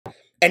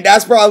And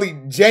that's probably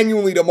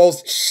genuinely the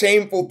most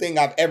shameful thing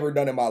I've ever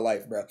done in my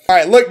life, bro. All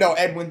right, look, no,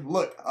 Edwin,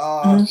 look.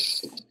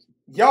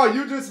 Y'all,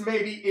 you just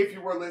maybe, if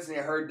you were listening,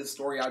 heard the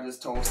story I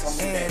just told.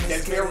 Something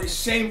that's very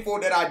shameful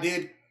that I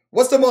did.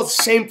 What's the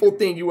most shameful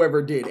thing you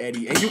ever did,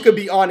 Eddie? And you could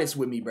be honest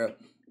with me, bro.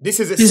 This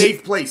is a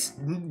safe place.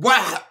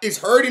 What is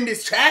heard in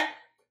this chat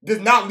does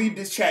not leave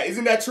this chat.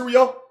 Isn't that true,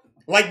 yo?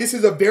 Like, this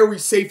is a very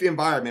safe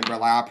environment, bro.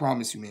 Like, I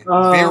promise you, man.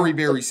 Very,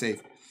 very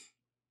safe.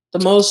 The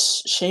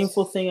most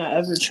shameful thing I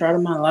ever tried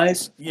in my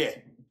life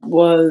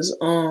was,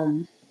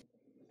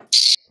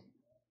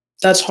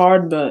 that's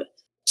hard, but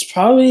it's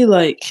probably,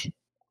 like,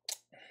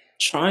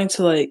 trying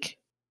to, like,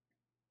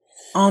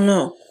 I don't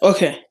know.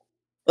 Okay.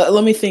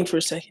 Let me think for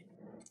a second.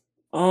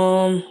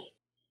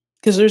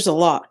 Because there's a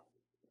lot.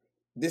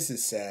 This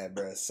is sad,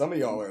 bro. Some of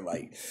y'all are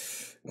like...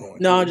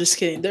 No, I'm just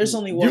kidding. There's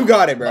only one. You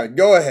got it, bro.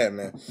 Go ahead,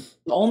 man.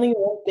 The only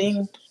one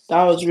thing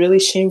that was really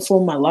shameful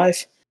in my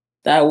life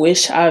that I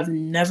wish I've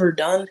never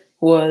done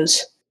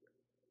was,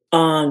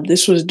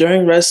 this was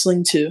during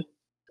wrestling too,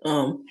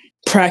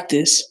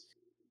 practice.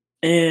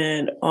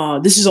 And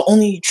this is the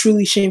only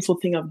truly shameful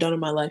thing I've done in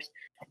my life,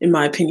 in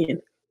my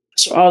opinion.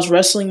 So I was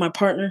wrestling my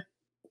partner.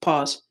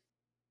 Pause,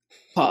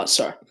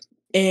 sorry.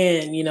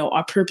 And, you know,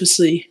 I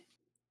purposely...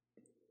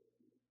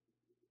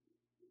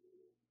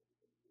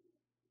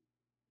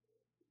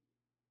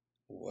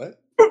 What?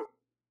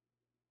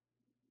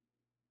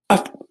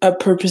 I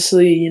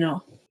purposely, you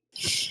know...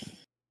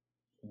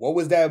 What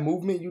was that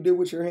movement you did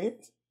with your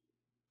hands?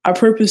 I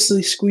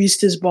purposely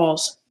squeezed his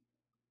balls.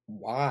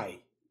 Why?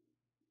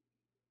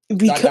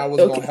 Because thought that was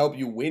going to help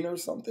you win or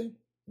something?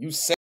 You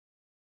said...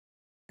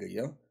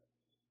 Yo.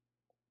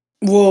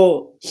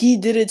 Well, he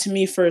did it to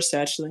me first,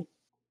 actually.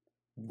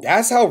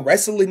 That's how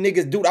wrestling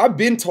niggas... Dude, I've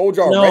been told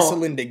y'all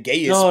wrestling the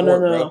gayest sport,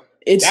 bro.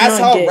 That's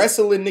how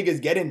wrestling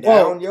niggas getting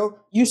down, yo.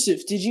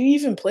 Yusuf, did you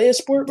even play a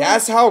sport, bro?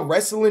 That's how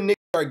wrestling niggas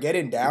are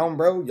getting down,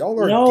 bro. Y'all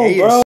are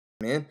gay as shit,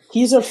 man.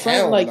 He's a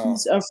friend,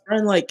 he's a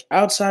friend, like,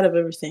 outside of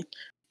everything.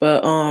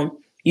 But,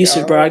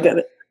 Yusuf, bro,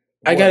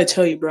 I gotta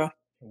tell you, bro.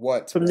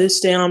 What? From this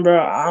day on, bro,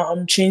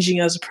 I'm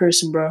changing as a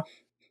person, bro.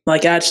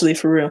 Like, actually,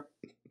 for real.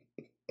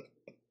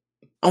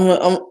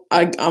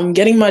 I'm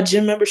getting my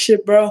gym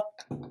membership, bro.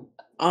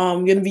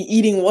 I'm gonna be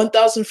eating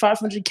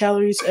 1,500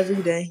 calories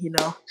every day. You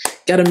know,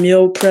 got a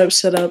meal prep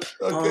set up.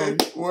 Okay,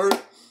 word.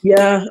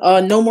 Yeah,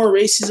 no more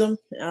racism.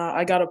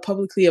 I gotta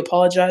publicly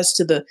apologize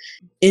to the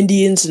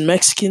Indians and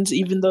Mexicans,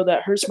 even though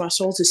that hurts my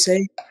soul to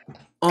say.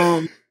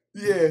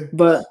 Yeah.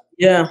 But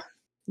yeah,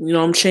 you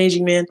know, I'm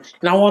changing, man,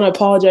 and I want to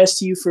apologize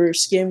to you for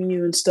scamming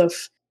you and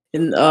stuff.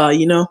 And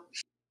you know,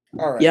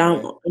 all right, yeah,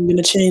 I'm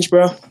gonna change,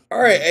 bro.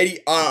 All right, Eddie.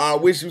 I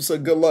wish you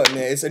some good luck,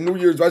 man. It's a New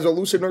Year's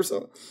resolution or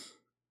something.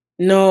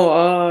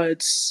 No,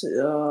 it's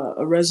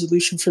a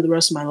resolution for the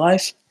rest of my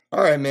life.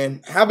 All right,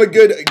 man. Have a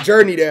good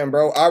journey then,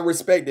 bro. I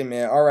respect it,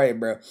 man. All right,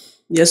 bro.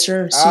 Yes,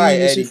 sir. All right,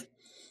 Eddie.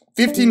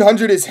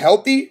 1,500 is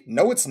healthy?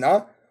 No, it's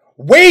not.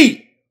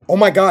 Wait! Oh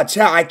my God,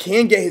 chat, I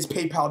can get his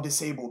PayPal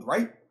disabled,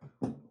 right?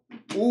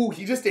 Ooh,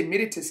 he just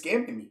admitted to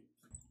scamming me.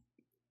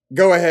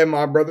 Go ahead,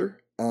 my brother.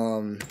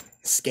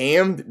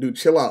 Scammed? Dude,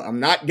 chill out.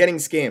 I'm not getting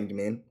scammed,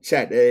 man.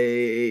 Chat,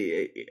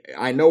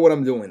 I know what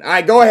I'm doing. All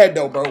right, go ahead,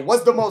 though, bro.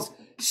 What's the most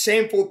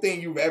shameful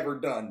thing you've ever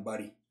done,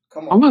 buddy?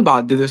 Come on. I'm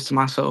about to do this to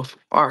myself.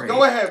 All right.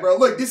 Go ahead, bro.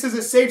 Look, this is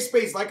a safe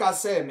space, like I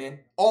said, man.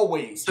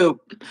 Always. So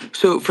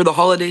for the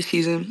holiday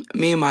season,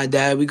 me and my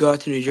dad, we go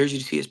out to New Jersey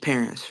to see his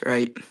parents,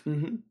 right?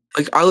 Mm-hmm.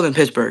 Like, I live in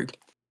Pittsburgh.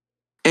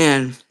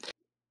 And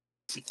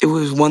it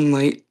was one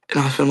night, and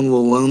I was feeling a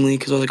little lonely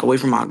because I was, like, away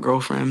from my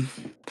girlfriend.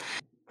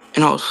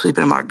 And I was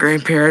sleeping in my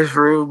grandparents'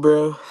 room,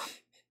 bro.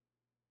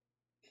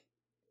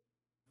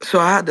 So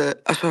I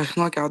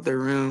snuck out their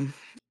room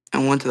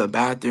and went to the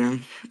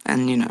bathroom,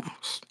 and, you know.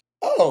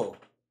 Oh.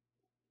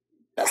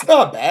 That's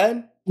not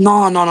bad.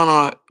 No.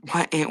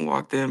 My aunt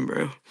walked in,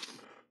 bro.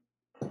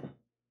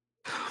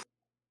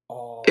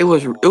 Oh. It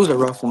was a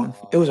rough one.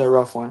 It was a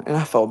rough one, and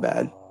I felt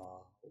bad.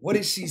 What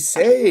did she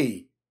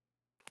say?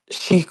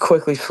 She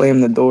quickly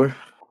slammed the door.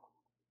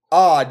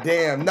 Oh,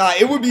 damn. Nah,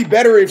 it would be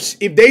better if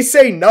they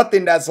say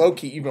nothing. That's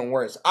low-key even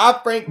worse. I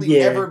frankly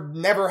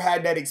never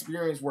had that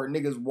experience where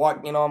niggas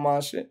walk in on my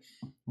shit.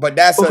 But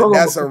that's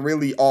a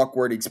really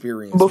awkward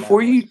experience.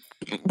 Before you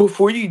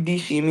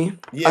DC me,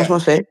 I just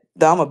want to say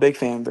that I'm a big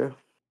fan, bro.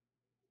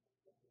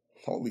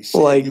 Holy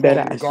shit. Like, you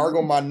gonna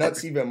gargle my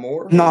nuts even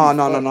more? No.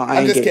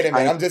 I'm just kidding,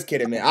 man. I'm just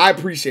kidding, man. I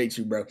appreciate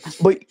you, bro.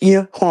 But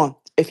yeah, hold on.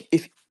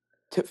 If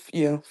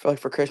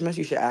for Christmas,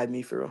 you should add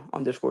me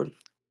on Discord.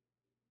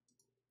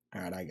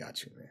 All right, I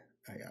got you, man.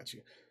 I got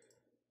you.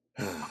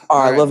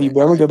 All right, love you,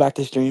 bro. I'm gonna go back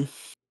to stream.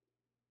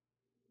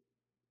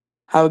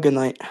 Have a good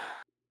night.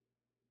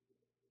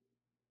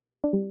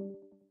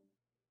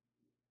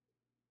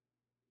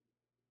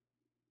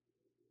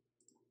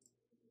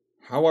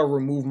 How I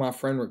remove my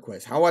friend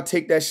request? How I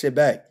take that shit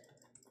back?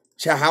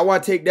 Chat, how I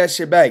take that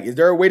shit back? Is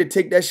there a way to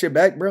take that shit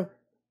back, bro?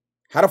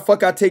 How the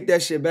fuck I take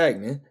that shit back,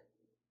 man?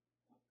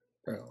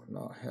 Bro,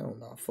 no, hell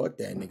no. Fuck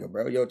that nigga,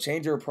 bro. Yo,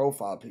 change your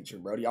profile picture,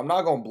 bro. I'm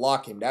not gonna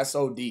block him. That's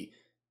OD.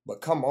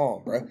 But come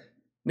on, bro.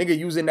 Nigga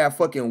using that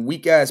fucking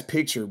weak ass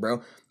picture,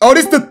 bro. Oh,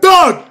 this the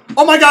thug!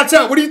 Oh my god,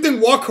 chat, what do you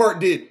think Walkhart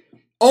did?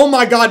 Oh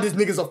my god, this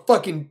nigga's a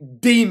fucking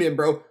demon,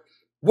 bro.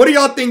 What do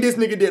y'all think this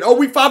nigga did? Oh,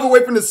 we 5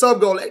 away from the sub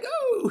goal. Like,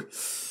 oh.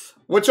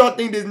 What y'all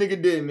think this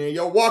nigga did, man?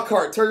 Yo,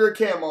 Walkhart, turn your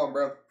cam on,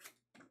 bro.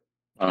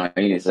 I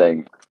need a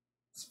second.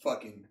 It's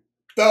fucking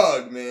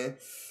thug, man.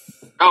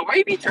 Oh, why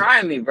you be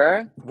trying me,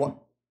 bro? What?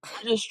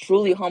 I'm just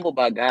truly humbled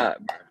by God,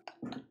 bro.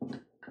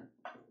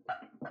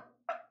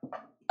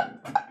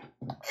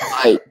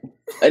 Like,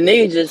 a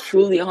nigga just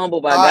truly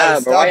humbled by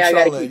God, bro. Why y'all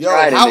gotta keep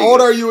trying? How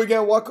old are you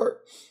again, Walkhart?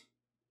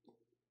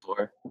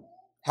 4.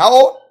 How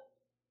old?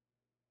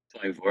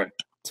 24.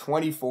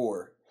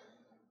 24.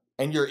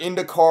 And you're in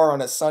the car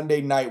on a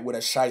Sunday night with a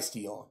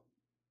shiesty on.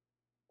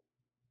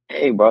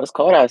 Hey, bro, it's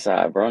cold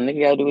outside, bro.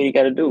 Nigga gotta do what you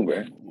gotta do, bro.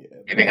 Yeah,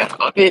 if you gotta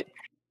fuck it,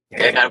 you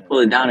gotta pull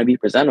it down and be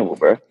presentable,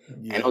 bro.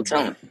 Yeah, ain't no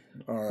telling.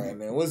 All right,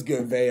 man. What's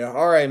good, Vaya?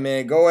 All right,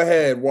 man. Go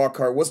ahead,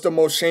 Walkhart. What's the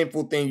most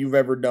shameful thing you've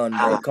ever done,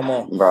 bro? Come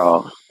on.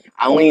 Bro,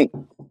 I linked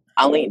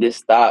this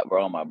stop,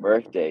 bro, on my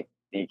birthday,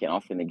 thinking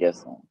I'm finna get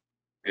some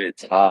good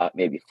top,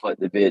 maybe fuck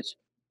the bitch.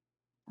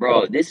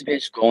 Bro, this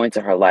bitch going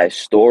to her life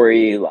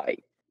story,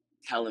 like,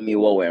 telling me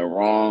what went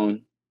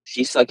wrong.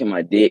 She sucking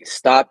my dick,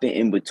 stopping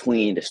in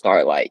between to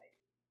start, like,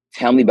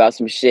 tell me about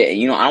some shit. And,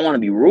 you know, I don't want to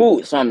be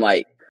rude, so I'm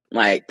like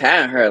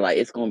patting her, like,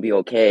 it's gonna be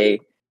okay,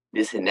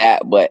 this and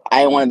that. But I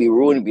didn't want to be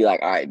rude and be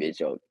like, all right, bitch,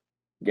 yo,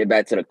 get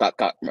back to the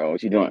cock, bro.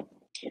 What you doing?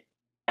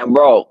 And,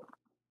 bro,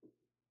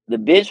 the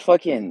bitch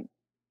fucking,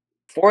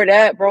 for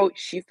that, bro,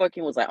 she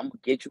fucking was like, I'm gonna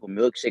get you a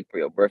milkshake for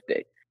your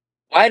birthday.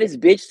 Why this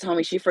bitch tell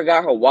me she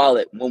forgot her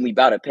wallet when we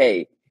about to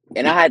pay,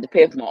 and I had to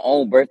pay for my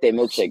own birthday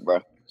milkshake,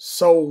 bro?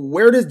 So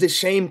where does the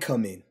shame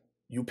come in?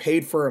 You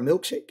paid for a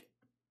milkshake?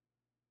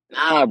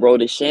 Nah, bro,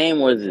 the shame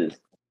was this.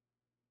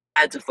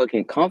 I had to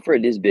fucking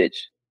comfort this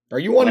bitch. Are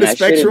you on the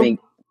spectrum?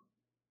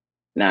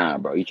 Nah,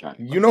 bro, you trying?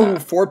 You know who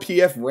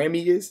 4PF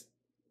Remy is?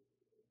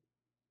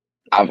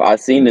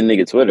 I've seen the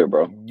nigga Twitter,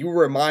 bro. You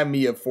remind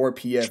me of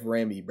 4PF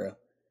Remy, bro.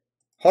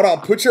 Hold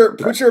on, put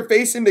your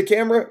face in the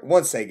camera.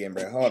 1 second,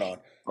 bro. Hold on.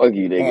 Fuck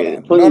you,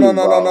 nigga. Please,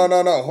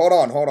 no. Hold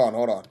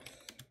on.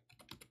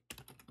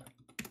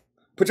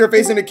 Put your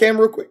face in the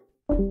camera real quick.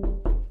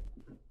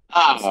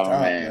 Oh,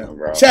 man,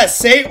 bro. Chat,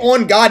 say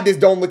on God this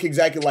don't look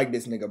exactly like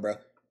this nigga, bro.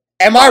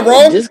 Am I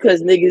wrong? Just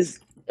cause niggas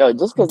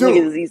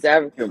is East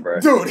African,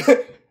 bro.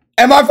 Dude,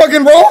 am I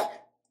fucking wrong?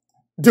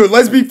 Dude,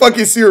 let's be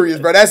fucking serious,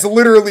 bro. That's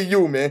literally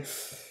you, man.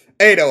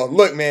 Hey, though,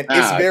 look, man,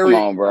 it's very...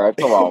 Come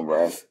on,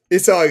 bro.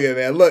 It's all good,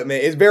 man. Look,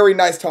 man, it's very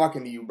nice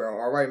talking to you, bro.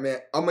 All right, man.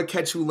 I'm gonna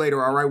catch you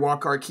later, all right,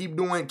 Walkhart? Keep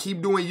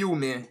doing you,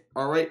 man.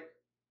 All right?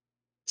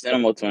 Send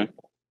him a twin.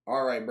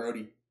 All right,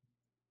 Brody.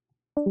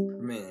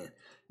 Man.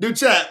 Dude,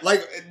 chat,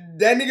 like,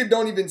 that nigga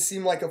don't even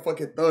seem like a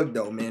fucking thug,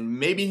 though, man.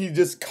 Maybe he's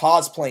just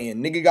cosplaying.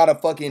 Nigga got a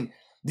fucking...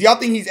 Do y'all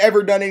think he's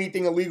ever done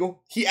anything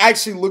illegal? He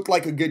actually looked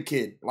like a good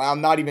kid. Like,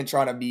 I'm not even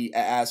trying to be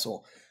an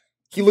asshole.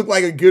 He looked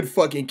like a good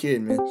fucking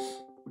kid, man.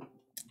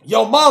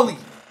 Yo, Molly.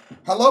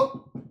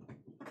 Hello?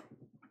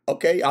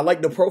 Okay, I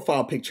like the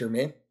profile picture,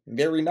 man.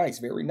 Very nice,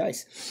 very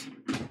nice.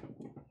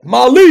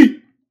 Molly!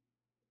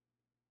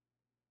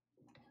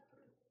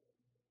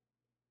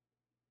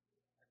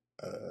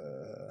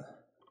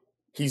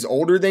 He's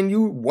older than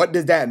you? What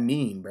does that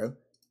mean, bro?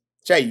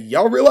 Jay,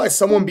 y'all realize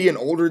someone being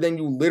older than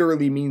you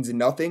literally means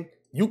nothing?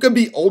 You could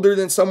be older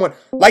than someone.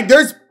 Like,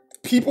 there's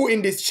people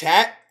in this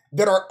chat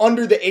that are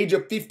under the age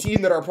of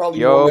 15 that are probably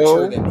more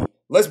mature than me.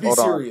 Let's be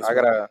serious.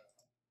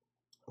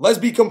 Let's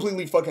be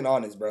completely fucking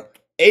honest, bro.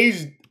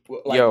 Age,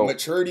 like,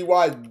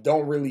 maturity-wise,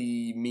 don't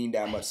really mean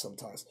that much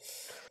sometimes.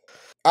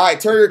 All right,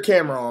 turn your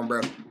camera on,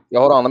 bro. Yo,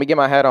 hold on. Let me get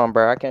my hat on,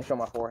 bro. I can't show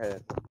my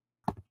forehead.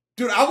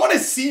 Dude, I want to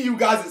see you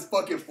guys'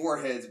 fucking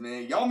foreheads,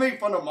 man. Y'all make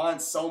fun of mine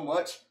so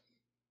much.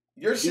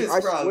 Your shit's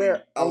probably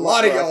a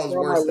lot of y'all's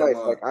worse than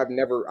mine. Like, I've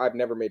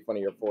never made fun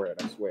of your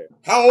forehead. I swear.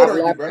 How old are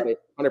you, bro?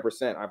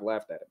 100%. I've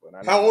laughed at it.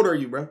 But how old are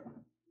you, bro?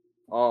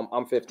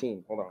 I'm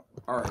 15. Hold on.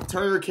 All right,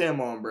 turn your cam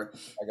on, bro.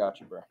 I got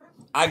you, bro.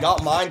 I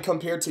got mine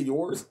compared to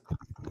yours.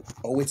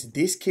 Oh, it's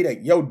this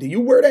kid. Yo, do you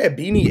wear that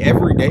beanie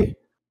every day?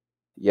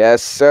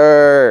 Yes,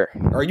 sir.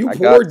 Are you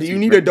poor? Do you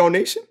need a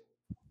donation?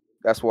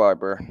 That's why,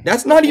 bro.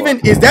 That's not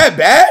even... Is that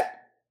bad?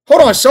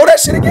 Hold on, show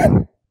that shit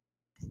again.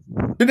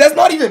 Dude, that's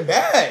not even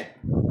bad.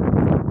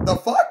 The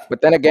fuck?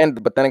 But then again,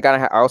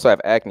 I also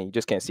have acne. You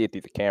just can't see it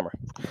through the camera.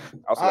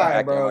 I also have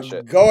acne on my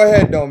shit. Go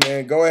ahead, though,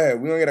 man. Go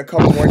ahead. We're gonna get a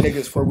couple more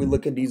niggas before we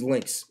look at these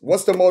links.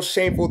 What's the most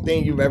shameful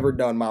thing you've ever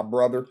done, my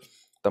brother?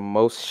 The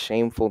most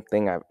shameful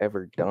thing I've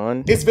ever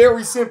done? It's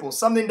very simple.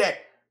 Something that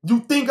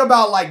you think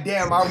about like,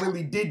 damn, I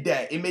really did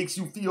that. It makes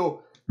you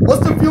feel...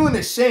 What's the feeling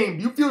of shame?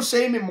 Do you feel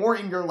shame more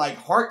in your, like,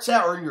 heart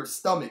chat or in your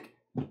stomach?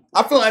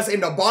 I feel like in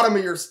the bottom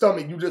of your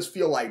stomach, you just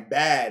feel like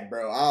bad,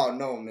 bro. I don't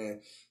know,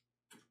 man.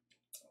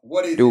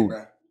 What is it,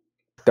 bro?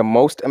 The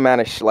most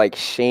amount of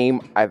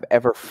shame I've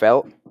ever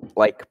felt,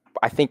 like,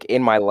 I think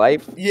in my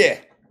life. Yeah.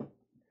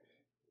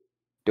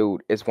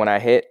 Dude, is when I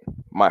hit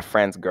my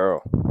friend's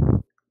girl.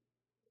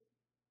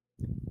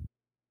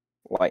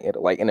 Like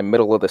in the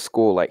middle of the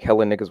school, like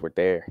hella niggas were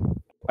there.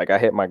 Like I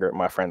hit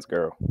my friend's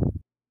girl.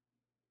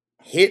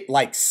 Hit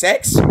like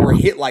sex or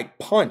hit like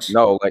punch?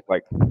 No,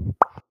 like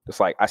just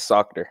like I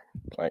socked her,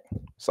 like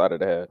side of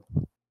the head.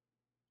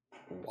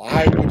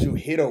 Why would you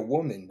hit a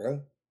woman,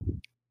 bro?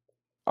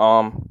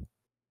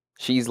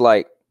 She's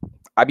like,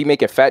 I be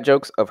making fat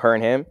jokes of her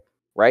and him,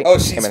 right? Oh,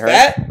 she's him and her.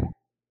 fat?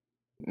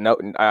 No,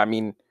 I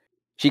mean,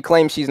 she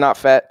claims she's not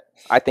fat.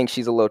 I think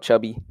she's a little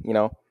chubby, you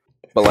know.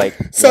 But like,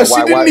 so you know,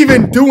 she didn't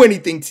even do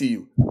anything to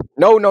you.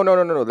 No.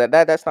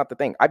 That's not the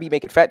thing. I be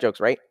making fat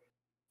jokes, right?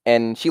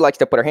 And she likes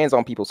to put her hands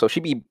on people, so she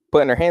be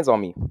putting her hands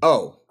on me.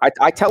 Oh,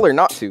 I tell her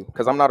not to,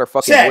 because I'm not her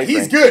fucking Chad, boyfriend.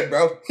 he's good,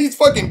 bro. He's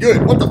fucking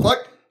good. What the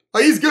fuck? Oh,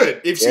 he's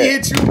good. If she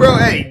hits you, bro,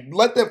 hey,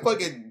 let them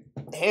fucking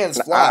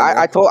hands fly.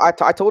 I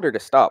told her to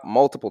stop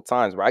multiple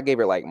times, bro. I gave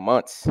her like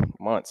months,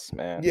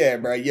 man. Yeah,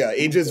 bro. Yeah,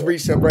 it just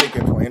reached a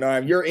breaking point. You know,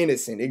 you're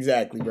innocent,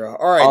 exactly, bro.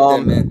 All right,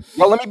 then, man.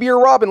 Well, let me be your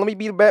Robin. Let me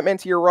be the Batman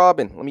to your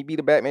Robin. Let me be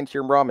the Batman to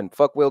your Robin.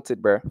 Fuck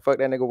Wilted, bro. Fuck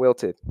that nigga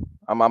Wilted.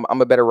 I'm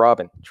a better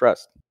Robin.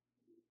 Trust.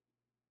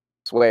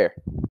 Swear.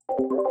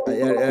 Fuck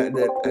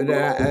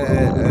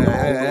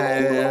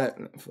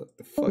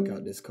the fuck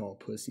out this call,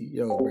 pussy.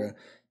 Yo, bro.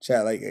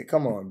 Chat, like,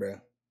 come on, bro.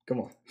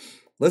 Come on.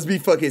 Let's be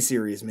fucking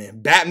serious,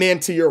 man.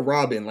 Batman to your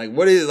Robin. Like,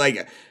 what is,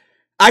 like,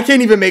 I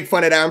can't even make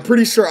fun of that. I'm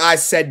pretty sure I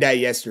said that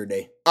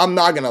yesterday. I'm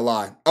not gonna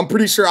lie. I'm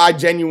pretty sure I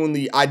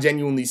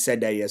genuinely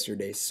said that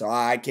yesterday. So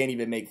I can't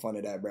even make fun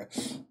of that, bro.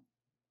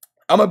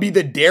 I'm gonna be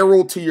the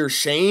Daryl to your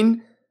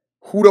Shane.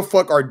 Who the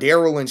fuck are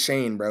Daryl and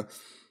Shane, bro?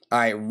 All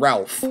right,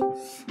 Ralph. All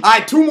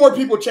right, 2 more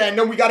people, chat.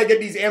 No, we got to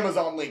get these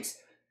Amazon links.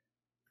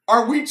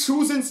 Are we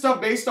choosing stuff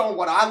based on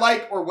what I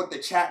like or what the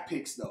chat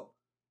picks, though?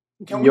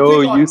 Can we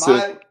pick on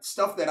my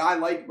stuff that I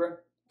like, bro?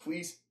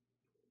 Please.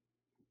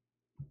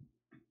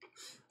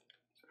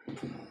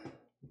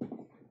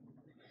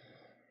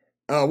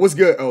 What's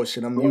good? Oh,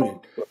 shit, I'm muted.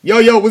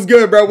 Yo, what's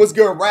good, bro? What's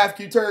good? Raph,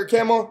 can you turn your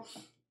cam on?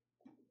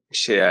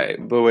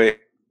 Shit, but wait.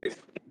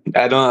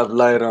 I don't have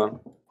light on.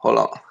 Hold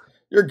on.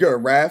 You're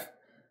good, Raph.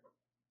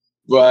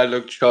 Bro, I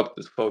look chopped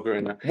as fuck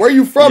right now. Where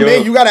you from,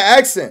 man? You got an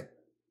accent.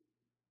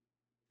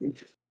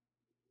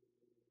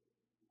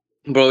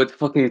 Bro, it's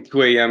fucking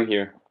 2 a.m.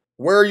 here.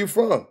 Where are you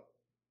from?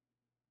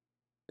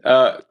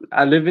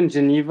 I live in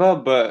Geneva,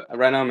 but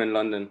right now I'm in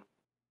London.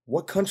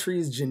 What country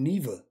is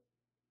Geneva?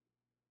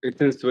 It's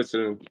in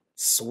Switzerland.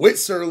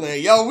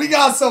 Switzerland. Yo, we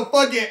got some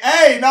fucking,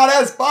 hey, no,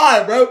 that's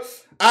fine, bro.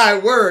 All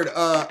right, word,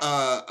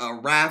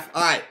 Raph.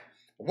 All right.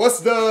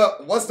 What's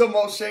the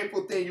most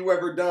shameful thing you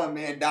ever done,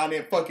 man, down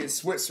in fucking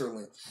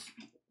Switzerland?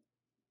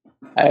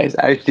 I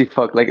actually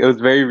fucked. Like, it was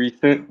very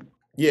recent.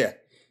 Yeah.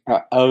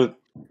 I was,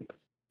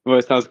 well,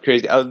 it sounds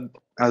crazy. I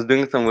was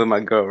doing something with my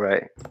girl,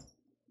 right?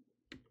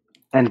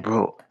 And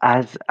bro,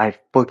 as I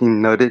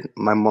fucking nutted,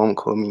 my mom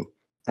called me.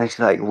 And she's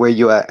like, where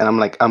you at? And I'm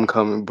like, I'm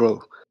coming,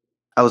 bro.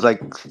 I was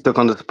like stuck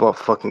on the spot,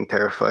 fucking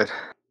terrified.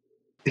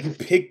 You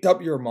picked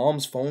up your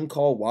mom's phone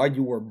call while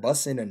you were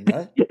busting a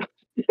nut?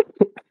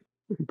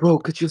 Bro,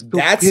 could you still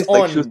That's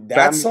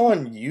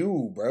on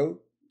you, bro.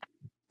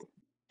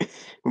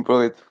 Bro,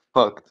 it's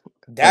fucked.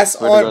 That's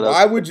on.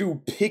 Why would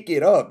you pick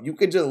it up? You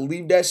could just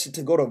leave that shit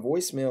to go to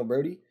voicemail,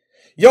 Brody.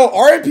 Yo,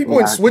 aren't people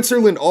in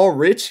Switzerland all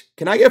rich?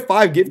 Can I get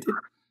 5 gifted?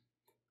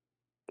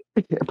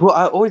 Bro,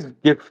 I always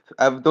gift.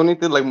 I've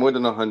donated like more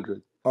than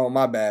 100. Oh,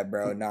 my bad,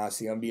 bro. Nah,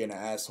 see, I'm being an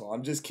asshole.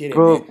 I'm just kidding,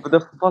 bro. Man. But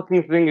the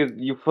fucking thing is,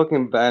 you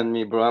fucking banned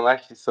me, bro. I'm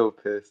actually so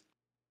pissed.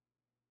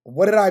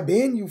 What did I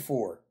ban you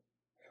for?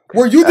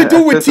 Were you the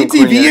dude with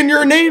TTV in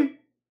your name?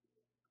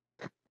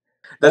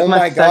 That's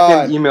my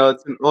second email.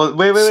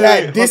 Wait.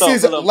 Chat, this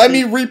is. Let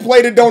me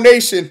replay the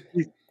donation.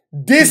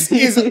 This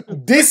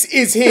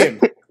is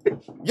him.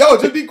 Yo,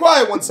 just be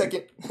quiet 1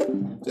 second.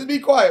 Just be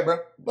quiet, bro.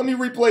 Let me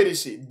replay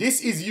this shit.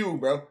 This is you,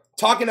 bro.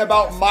 Talking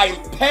about my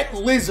pet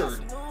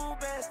lizard.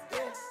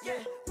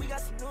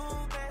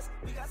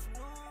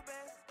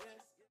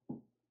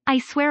 I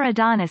swear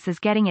Adonis is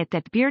getting it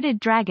that bearded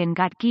dragon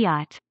got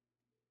Giat.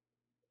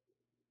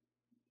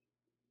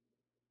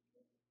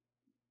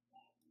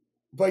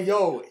 But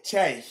yo,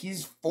 Chad,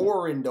 he's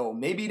foreign though.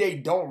 Maybe they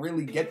don't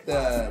really get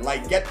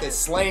the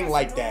slang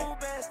like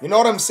that. You know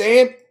what I'm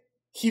saying?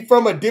 He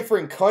from a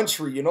different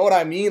country. You know what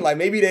I mean? Like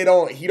maybe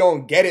he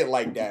don't get it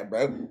like that,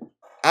 bro.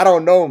 I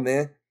don't know,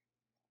 man.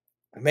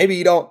 Maybe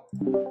you don't.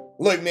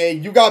 Look,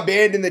 man, you got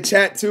banned in the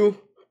chat too.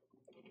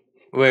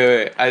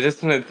 Wait. I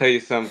just want to tell you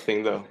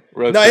something though.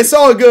 No, it's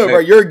all good, bro.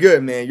 You're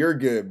good, man. You're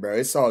good, bro.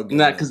 It's all good.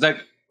 Nah, cause like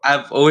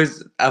I've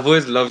always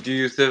loved you,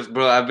 Yusuf,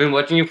 bro. I've been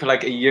watching you for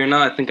like a year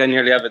now. I think I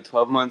nearly have a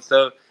 12 months.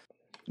 So,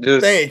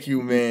 just thank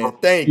you, man.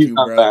 Thank you,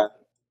 bro. All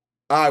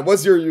right,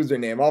 what's your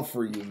username? I'll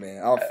free you,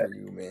 man.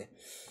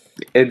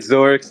 It's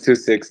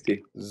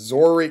Zorix260.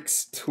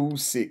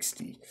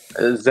 Zorix260.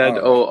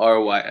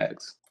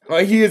 ZorYx.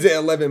 Oh, he is an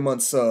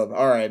 11-month sub.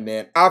 All right,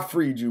 man. I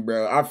freed you,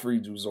 bro. I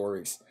freed you,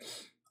 Zorix.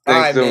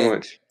 Thanks so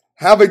much.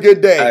 Have a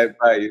good day. All right,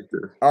 bye, you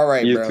too. All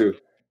right, you bro. too.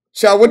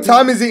 Child, what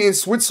time is it in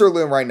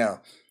Switzerland right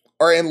now?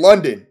 Or in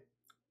London?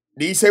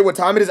 Did he say what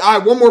time it is? All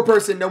right, one more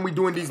person, then we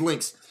doing these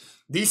links.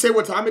 Did he say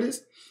what time it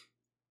is?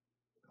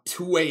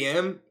 2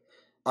 a.m.?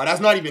 Oh,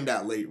 that's not even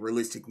that late,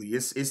 realistically.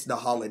 It's the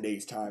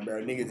holidays time,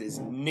 bro.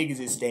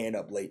 Niggas is staying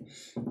up late.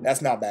 That's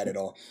not bad at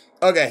all.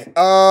 Okay,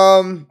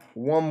 one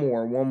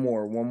more.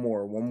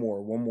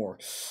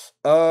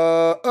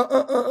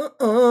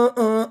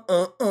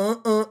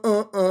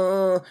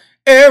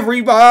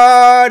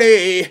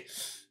 Everybody.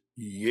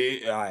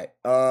 Yeah, all right.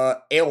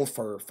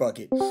 Elfer, fuck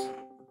it.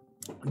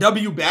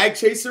 W bag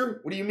chaser?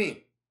 What do you mean?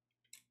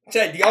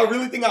 Chad, do y'all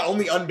really think I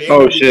only unbanned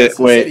Oh him shit! because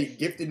he said he Wait,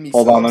 gifted me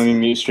hold on. subs? Let me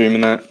mute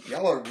streaming that.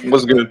 Y'all are weird.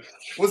 What's good?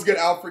 What's good,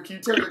 Alfred? Can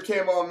you turn your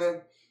cam on,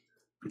 man?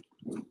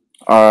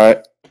 All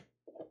right.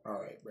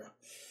 Alright, bro.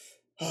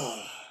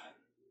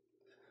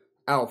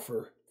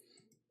 Alfred.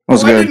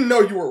 What's I good? didn't know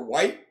you were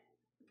white.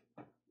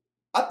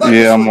 I thought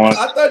Yeah, I'm I white.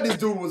 thought this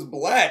dude was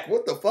black.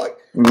 What the fuck?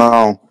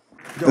 No.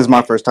 This is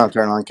my first time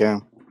turning on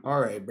cam.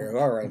 Alright, bro.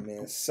 Alright,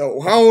 man.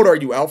 So, how old are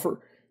you, Alfred?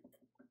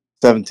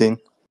 17.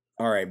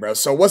 Alright, bro.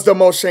 So, what's the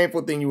most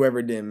shameful thing you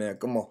ever did, man?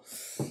 Come on.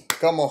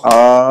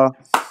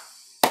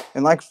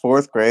 In like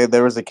 4th grade,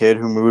 there was a kid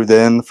who moved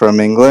in from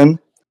England,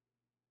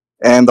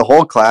 and the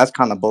whole class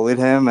kind of bullied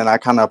him, and I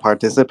kind of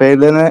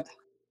participated in it.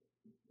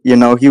 You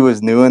know, he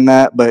was new in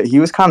that, but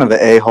he was kind of an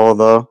a-hole,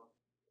 though.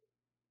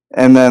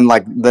 And then,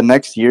 like, the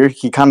next year,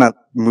 he kind of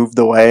moved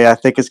away. I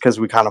think it's because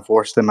we kind of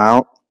forced him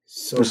out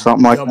So, or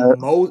something like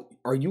that.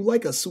 Are you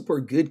like a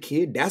super good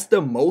kid? That's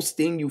the most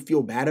thing you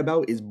feel bad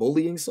about is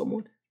bullying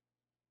someone?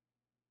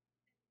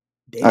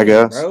 Damn, I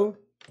guess. Bro.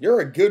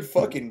 You're a good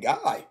fucking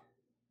guy.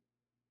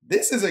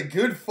 This is a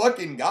good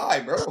fucking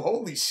guy, bro.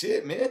 Holy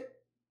shit, man.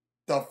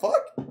 The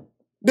fuck?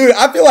 Dude,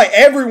 I feel like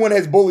everyone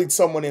has bullied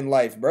someone in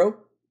life, bro.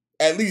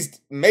 At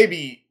least,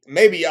 maybe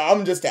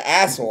I'm just an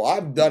asshole.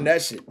 I've done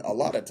that shit a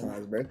lot of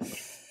times, bro.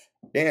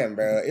 Damn,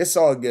 bro. It's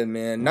all good,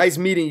 man. Nice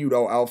meeting you,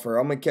 though, Alfred.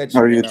 I'm gonna catch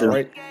you, man, all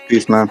right?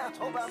 Peace, man.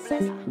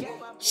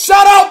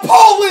 Shout out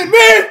Poland,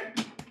 man!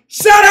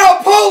 Shout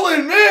out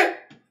Poland, man!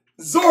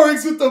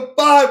 Zorix with the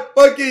 5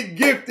 fucking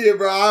gifted,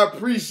 bro. I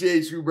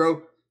appreciate you,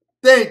 bro.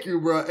 Thank you,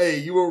 bro. Hey,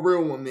 you a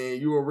real one, man.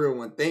 You a real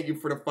one. Thank you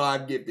for the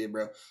 5 gifted,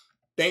 bro.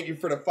 Thank you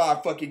for the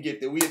 5 fucking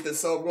gifted. We hit the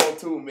sub goal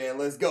too, man.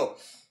 Let's go.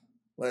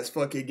 Let's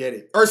fucking get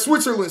it. Or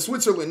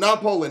Switzerland,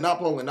 not Poland.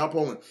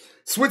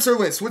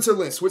 Switzerland.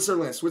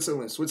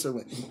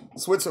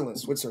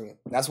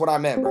 That's what I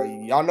meant, bro.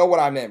 Y'all know what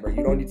I meant, bro.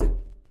 You don't need to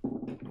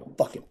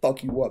fucking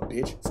fuck you up,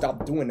 bitch.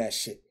 Stop doing that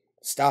shit.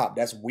 Stop.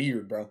 That's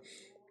weird, bro.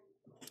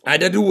 I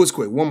had to do was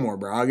quick. One more,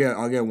 bro. I'll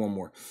get one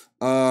more.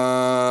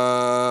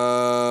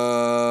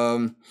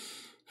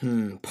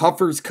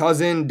 Puffer's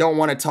cousin don't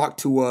want to talk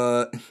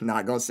to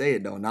not gonna say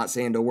it though. Not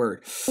saying the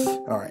word.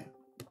 All right.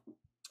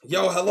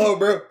 Yo, hello,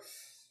 bro.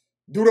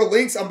 Do the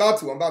links. I'm about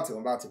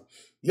to.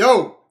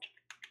 Yo,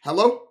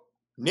 hello,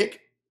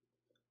 Nick.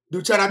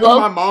 Dude, Chad, I think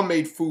my mom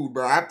made food,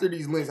 bro. After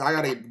these links, I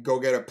gotta go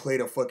get a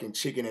plate of fucking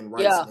chicken and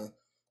rice, man.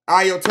 All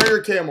right, yo, turn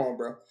your cam on,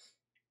 bro.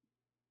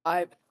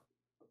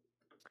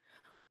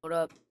 Hold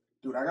up.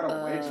 Dude, I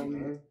gotta wedge you,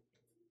 man.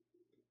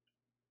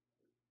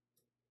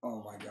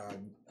 Oh my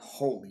god.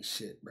 Holy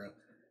shit, bro.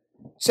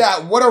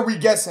 Chat, what are we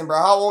guessing, bro?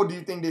 How old do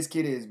you think this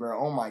kid is, bro?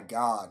 Oh my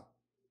god.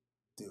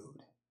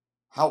 Dude.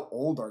 How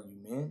old are you,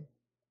 man?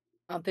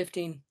 I'm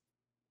 15.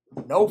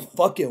 No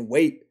fucking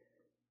wait.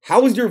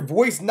 How is your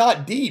voice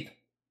not deep?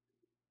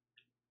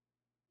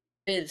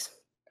 It is.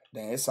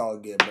 Damn, it's all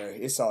good, bro.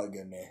 It's all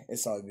good, man.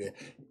 It's all good.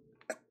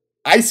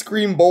 Ice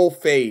cream bowl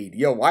fade.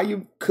 Yo, why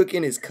you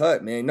cooking his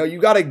cut, man? No, you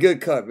got a good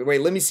cut.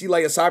 Wait, let me see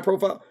like a side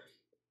profile.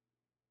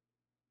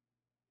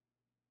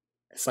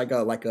 It's like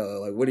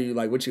what do you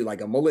like? What you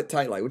like a mullet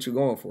tight? Like what you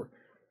going for?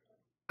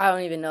 I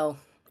don't even know.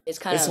 It's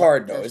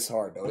hard though. It's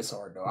hard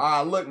though.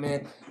 Ah, look,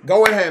 man.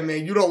 Go ahead,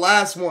 man. You the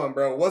last one,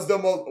 bro. What's the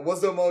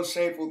most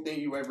shameful thing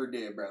you ever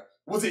did, bro?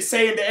 Was it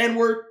saying the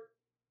N-word?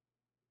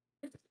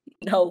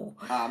 No.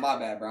 Ah, my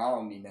bad, bro. I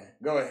don't mean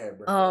that. Go ahead,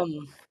 bro.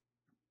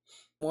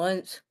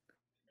 Once,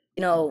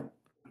 I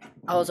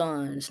was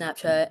on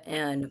Snapchat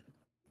and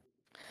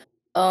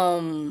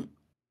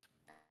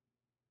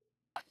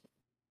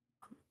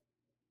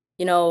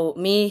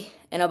me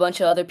and a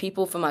bunch of other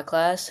people from my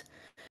class,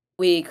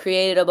 we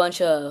created a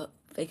bunch of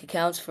fake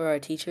accounts for our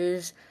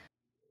teachers,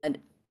 and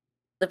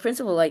the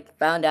principal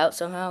found out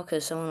somehow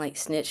because someone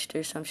snitched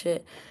or some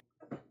shit,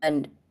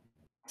 and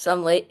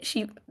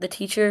the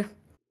teacher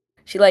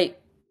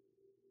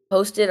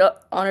posted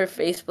on her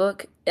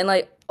Facebook,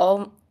 and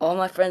all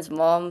my friends'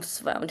 moms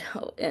found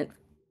out. And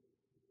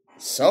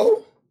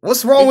so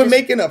what's wrong with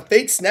making a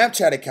fake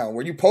Snapchat account?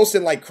 Were you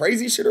posting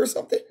crazy shit or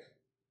something?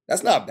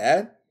 That's not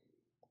bad.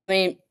 I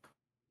mean,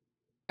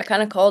 I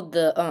kind of called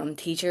the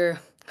teacher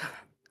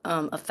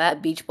a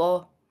fat beach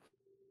ball.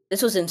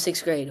 This was in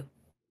 6th grade.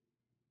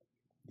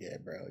 Yeah,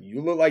 bro.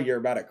 You look like you're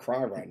about to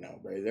cry right now,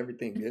 bro. Is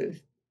everything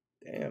good?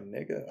 Damn,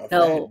 nigga.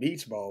 Fat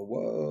beach ball.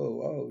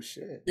 Whoa,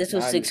 shit. This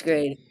was 6th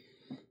grade.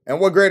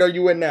 And what grade are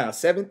you in now?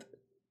 7th?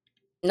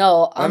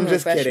 No, I'm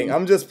just kidding.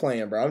 I'm just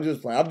playing, bro.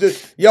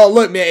 Yo,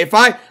 look, man. If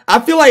I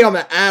feel like I'm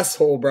an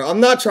asshole, bro.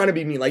 I'm not trying to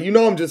be mean.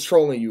 I'm just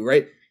trolling you,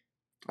 right?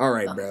 All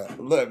right, bro.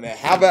 Look, man.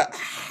 Have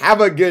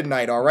a good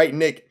night, all right,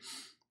 Nick?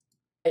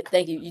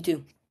 Thank you. You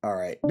too. All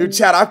right. Dude,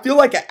 chat, I feel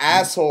like an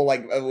asshole.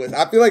 Like,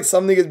 I feel like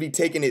some niggas be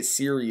taking it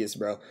serious,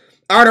 bro.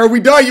 All right, are we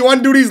done? You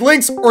want to do these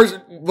links? Or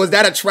was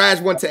that a trash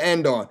one to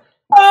end on? Is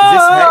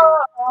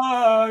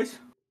this Hex?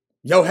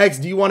 Yo, Hex,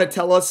 do you want to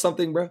tell us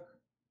something, bro?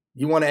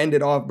 You want to end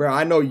it off, bro?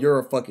 I know you're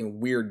a fucking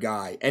weird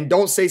guy. And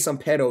don't say some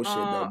pedo shit,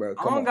 though, bro.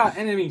 Come I don't on. got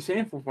anything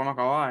shameful for, I'm not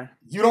gonna lie.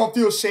 You don't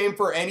feel shame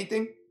for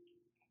anything?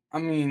 I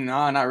mean,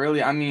 nah, not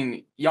really. I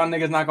mean, y'all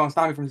niggas not gonna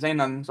stop me from saying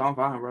nothing, so I'm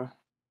fine, bro.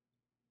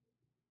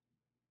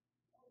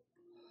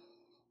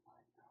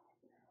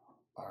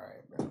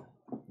 Alright, bro.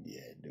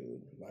 Yeah,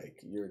 dude. Like,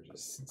 you're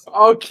just...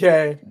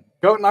 Okay.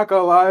 Goat, not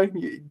gonna lie.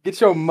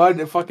 Get your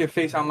mud fucking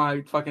face on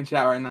my fucking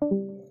chat right now.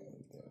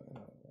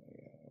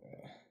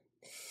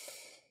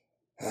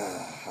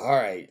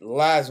 Alright,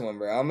 last one,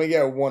 bro. I'm gonna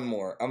get one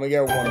more. Bro.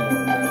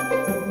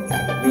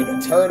 Dude,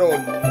 the turtle...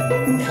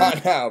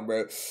 Not now,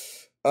 bro.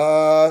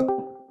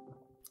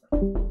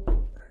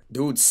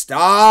 Dude,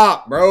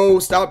 stop, bro.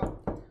 Stop.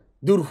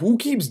 Dude, who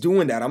keeps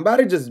doing that? I'm about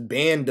to just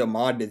ban the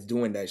mod that's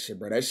doing that shit,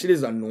 bro. That shit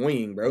is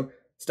annoying, bro.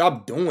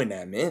 Stop doing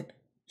that, man.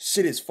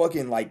 Shit is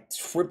fucking, like,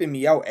 tripping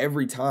me out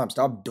every time.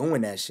 Stop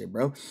doing that shit,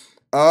 bro.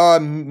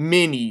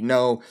 Mini,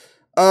 no.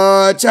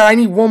 Chat, I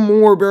need one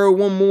more, bro.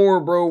 One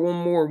more.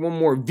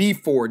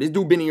 V4. This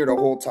dude been here the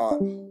whole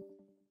time.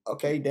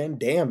 Okay, then.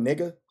 Damn,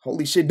 nigga.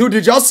 Holy shit. Dude,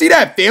 did y'all see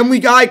that Family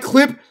Guy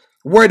clip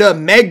where the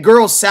Meg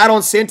girl sat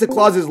on Santa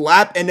Claus's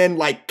lap and then,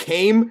 like,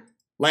 came?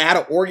 Like, had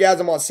an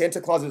orgasm on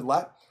Santa Claus's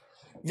lap?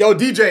 Yo,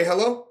 DJ,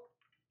 hello?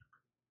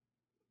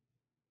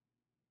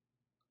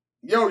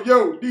 Yo,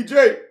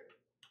 DJ.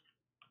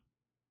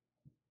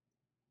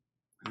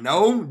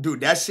 No?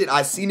 Dude, that shit,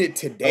 I seen it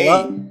today.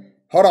 Hello?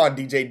 Hold on,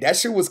 DJ. That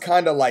shit was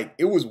kind of like,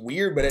 it was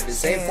weird, but at the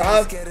same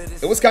time,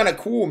 it was kind of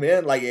cool,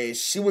 man. Like,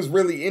 she was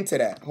really into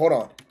that. Hold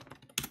on.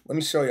 Let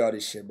me show y'all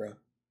this shit, bro.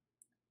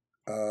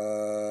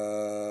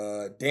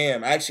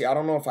 Damn. Actually, I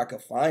don't know if I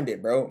could find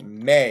it, bro.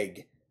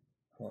 Meg.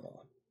 Hold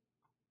on.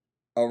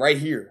 Oh, right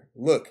here.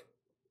 Look.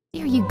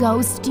 There you go,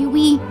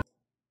 Stewie.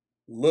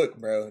 Look,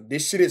 bro.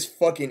 This shit is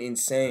fucking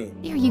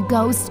insane. There you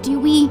go,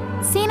 Stewie.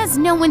 Santa's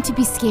no one to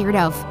be scared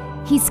of.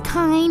 He's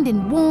kind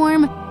and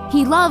warm.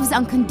 He loves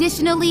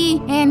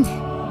unconditionally, and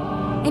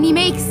he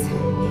makes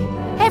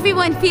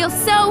everyone feel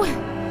so...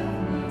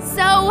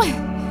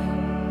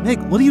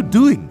 Meg, what are you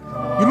doing?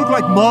 You look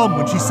like Mom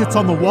when she sits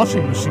on the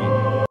washing machine.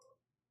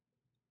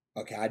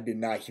 Okay, I did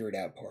not hear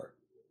that part.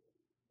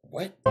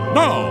 What?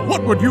 Now,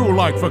 what would you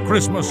like for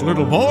Christmas,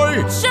 little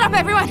boy? Shut up,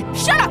 everyone!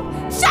 Shut up!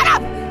 Shut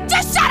up!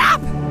 Just shut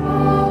up!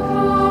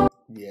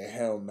 Yeah,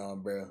 hell no,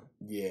 bro.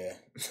 Yeah.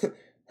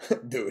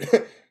 Dude,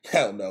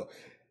 hell no.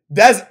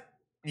 That's...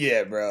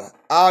 Yeah, bro.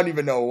 I don't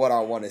even know what I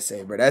want to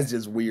say, bro. That's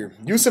just weird.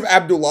 Yusuf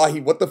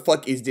Abdullahi, what the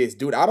fuck is this?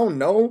 Dude, I don't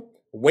know.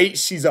 Wait,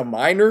 she's a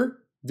minor?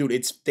 Dude,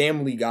 it's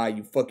Family Guy,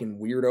 you fucking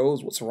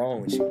weirdos. What's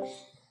wrong with you?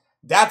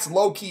 That's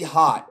low-key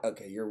hot.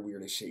 Okay, you're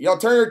weird as shit. Yo,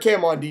 turn your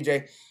cam on,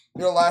 DJ.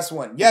 You're the last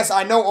one. Yes,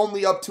 I know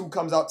Only Up 2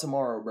 comes out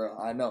tomorrow, bro.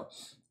 I know.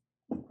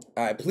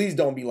 Alright, please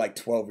don't be like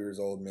 12 years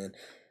old, man.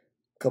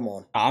 Come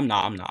on. I'm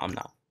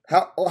not.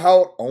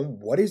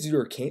 What is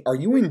your cane? Are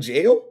you in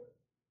jail?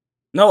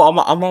 No, I'm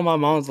on my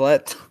mom's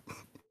laptop.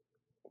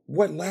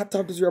 What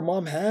laptop does your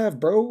mom have,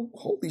 bro?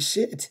 Holy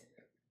shit.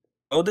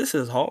 Oh, this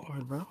is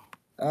hard, bro.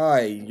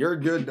 Alright, you're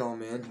good though,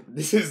 man.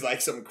 This is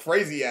like some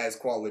crazy ass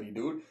quality,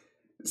 dude.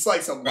 It's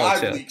like some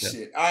live leak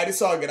shit. Alright,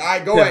 it's all good.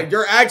 Alright, go ahead.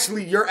 You're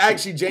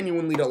actually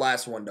genuinely the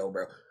last one though,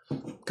 bro.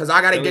 Cause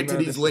I gotta get to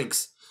these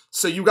links.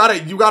 So you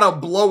gotta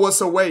blow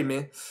us away,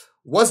 man.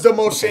 What's the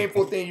most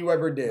shameful thing you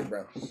ever did,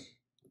 bro?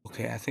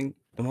 Okay, I think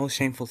the most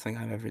shameful thing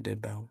I've ever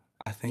did, bro.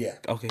 I think. Yeah.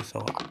 Okay,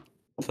 so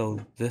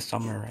this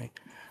summer, right?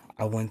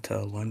 I went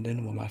to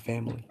London with my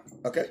family.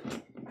 Okay.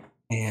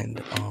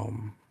 And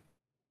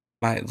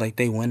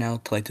they went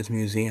out to like this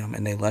museum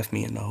and they left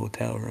me in the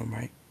hotel room,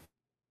 right?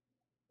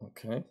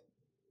 Okay.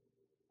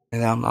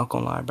 And I'm not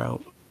gonna lie,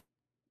 bro.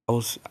 I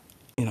was,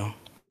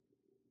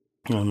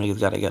 niggas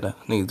gotta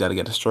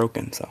get a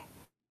stroking, so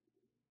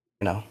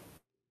I'll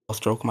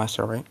stroke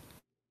myself, right?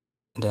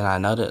 And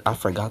then I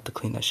forgot to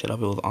clean that shit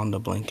up. It was on the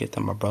blanket,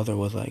 and my brother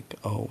was like,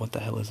 "Oh, what the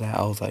hell is that?"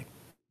 I was like,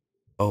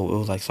 "Oh, it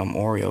was like some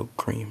Oreo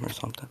cream or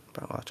something."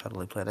 Bro, I tried to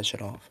like play that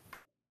shit off.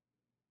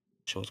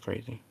 Shit was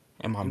crazy,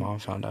 and my mom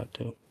found out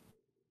too.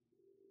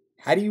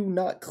 How do you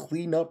not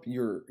clean up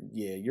your...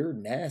 Yeah, you're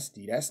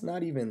nasty. That's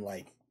not even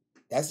like...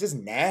 That's just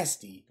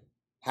nasty.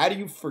 How do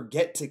you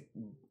forget to...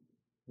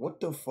 What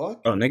the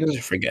fuck? Bro, niggas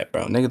just forget,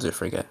 bro. Niggas just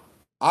forget.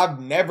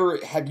 Have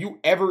you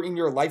ever in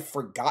your life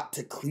forgot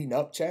to clean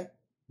up, chat?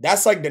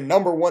 That's like the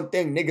number one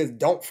thing niggas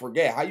don't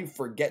forget. How you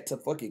forget to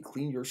fucking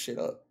clean your shit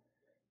up?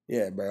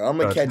 Yeah, bro. I'm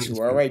gonna catch you.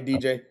 All right,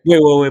 DJ.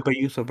 Wait, but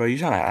Yusuf, bro, you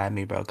trying to add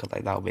me, bro? Cause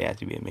like that would be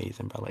actually be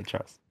amazing, bro. Like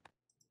trust.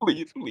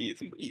 Please.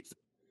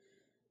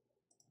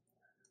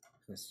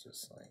 It's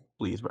just like,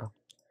 please, bro.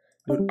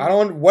 Dude,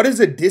 what does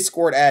a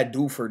Discord ad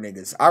do for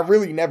niggas? I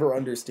really never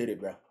understood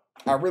it, bro.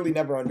 I really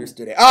never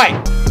understood it. All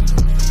right.